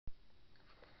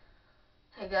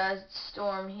guys, it's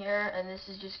Storm here, and this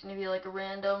is just going to be like a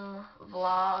random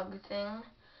vlog thing.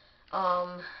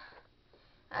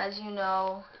 As you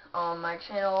know, my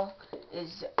channel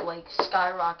is like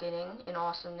skyrocketing in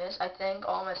awesomeness. I thank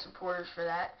all my supporters for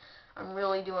that. I'm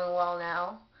really doing well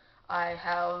now. I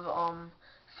have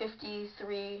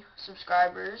 53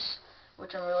 subscribers,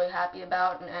 which I'm really happy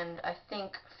about, and I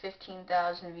think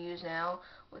 15,000 views now,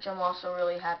 which I'm also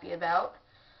really happy about.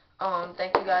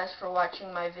 Thank you guys for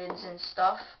watching my vids and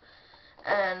stuff.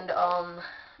 And,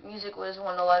 Music Wiz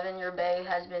 111, your bay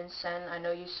has been sent. I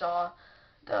know you saw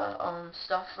the,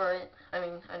 stuff for it. I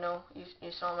mean, I know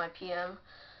you saw my PM.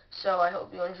 So I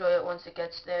hope you enjoy it once it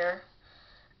gets there.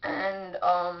 And,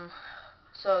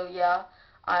 so yeah,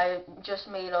 I just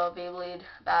made a Beyblade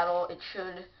battle. It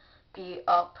should be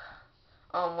up,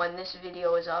 when this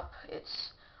video is up.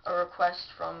 It's a request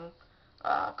from,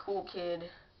 Cool Kid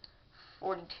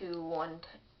 42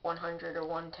 100 or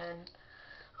 110.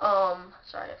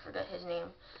 Sorry, I forgot his name.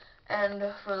 And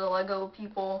for the Lego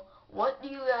people, what do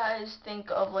you guys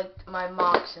think of like my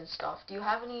mocks and stuff? Do you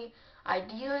have any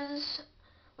ideas?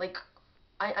 Like,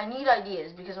 I need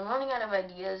ideas because I'm running out of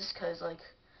ideas because like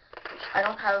I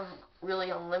don't have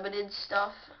really unlimited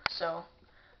stuff. So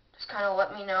just kind of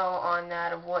let me know on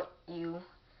that of what you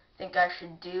think I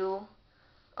should do.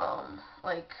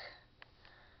 Like.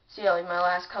 So yeah, like my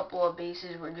last couple of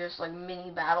bases were just like mini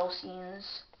battle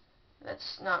scenes.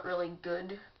 That's not really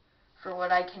good for what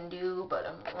I can do, but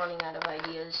I'm running out of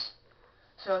ideas.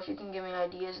 So if you can give me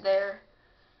ideas there.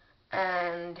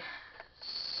 And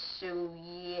so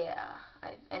yeah,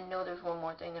 I know there's one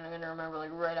more thing and I'm going to remember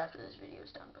like right after this video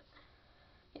is done. But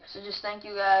yeah, so just thank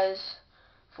you guys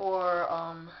for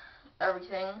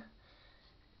everything.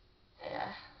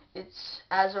 Yeah, it's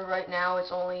as of right now,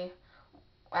 it's only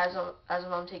as of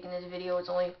when I'm taking this video, it's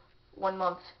only 1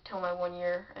 month till my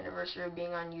 1-year anniversary of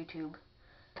being on YouTube.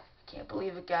 Can't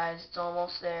believe it, guys. It's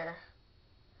almost there.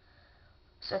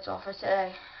 So that's all for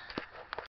today.